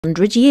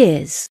100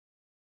 years.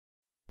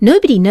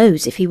 Nobody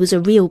knows if he was a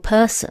real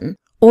person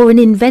or an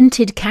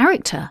invented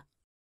character.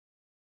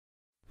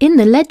 In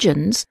the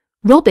legends,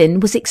 Robin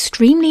was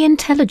extremely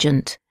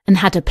intelligent and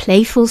had a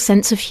playful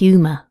sense of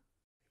humour.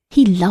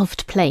 He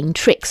loved playing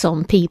tricks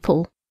on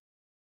people.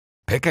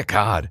 Pick a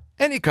card,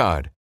 any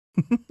card.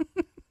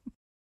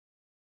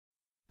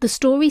 The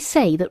stories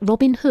say that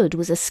Robin Hood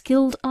was a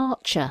skilled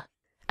archer,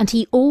 and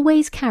he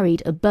always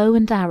carried a bow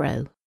and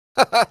arrow.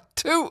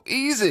 Too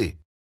easy.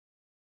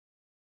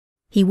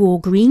 He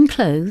wore green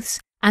clothes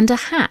and a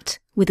hat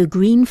with a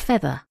green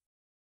feather.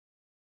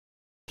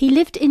 He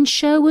lived in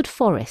Sherwood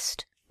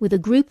Forest with a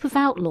group of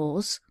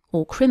outlaws,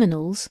 or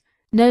criminals,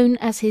 known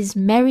as his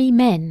Merry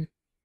Men.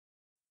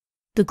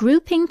 The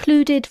group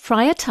included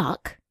Friar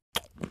Tuck,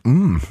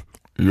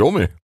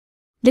 Yummy.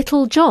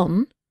 Little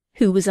John,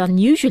 who was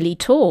unusually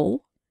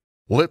tall,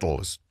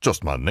 Little is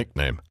just my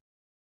nickname.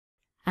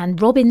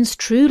 and Robin's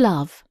true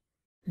love,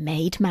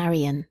 Maid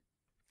Marian.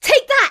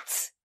 Take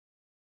that!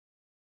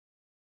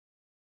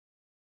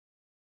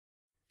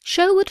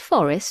 Sherwood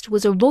Forest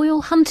was a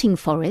royal hunting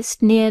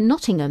forest near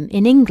Nottingham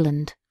in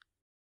England.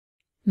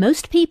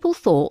 Most people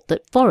thought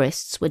that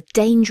forests were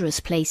dangerous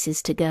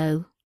places to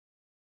go.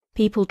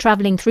 People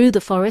travelling through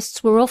the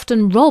forests were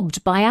often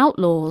robbed by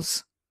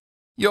outlaws.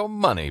 Your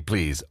money,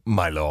 please,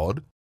 my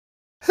lord.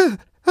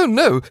 Oh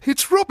no,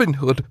 it's Robin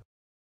Hood.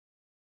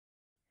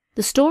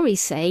 The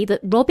stories say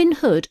that Robin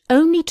Hood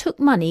only took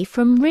money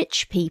from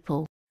rich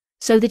people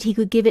so that he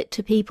could give it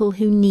to people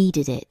who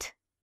needed it.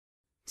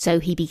 So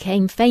he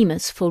became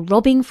famous for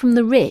robbing from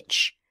the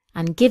rich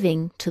and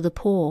giving to the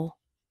poor.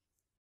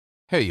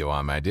 Here you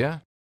are, my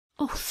dear.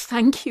 Oh,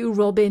 thank you,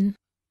 Robin.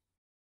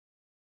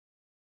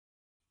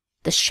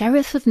 The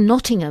Sheriff of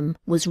Nottingham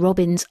was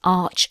Robin's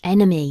arch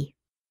enemy.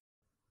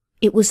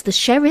 It was the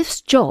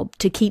sheriff's job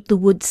to keep the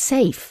woods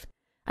safe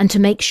and to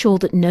make sure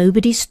that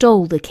nobody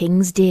stole the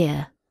king's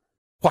deer.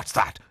 What's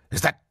that?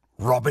 Is that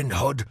Robin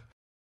Hood?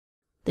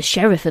 The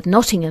Sheriff of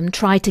Nottingham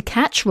tried to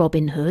catch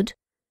Robin Hood,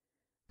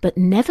 but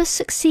never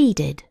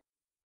succeeded.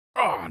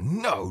 Oh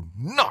no,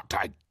 not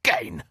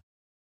again.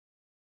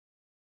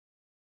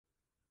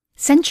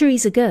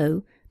 Centuries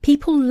ago,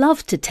 people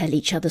loved to tell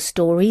each other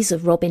stories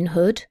of Robin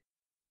Hood.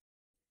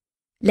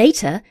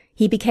 Later,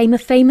 he became a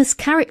famous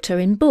character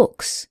in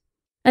books,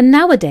 and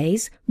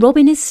nowadays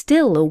Robin is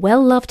still a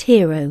well-loved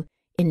hero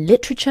in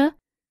literature,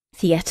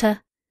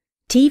 theatre,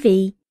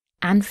 TV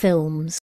and films.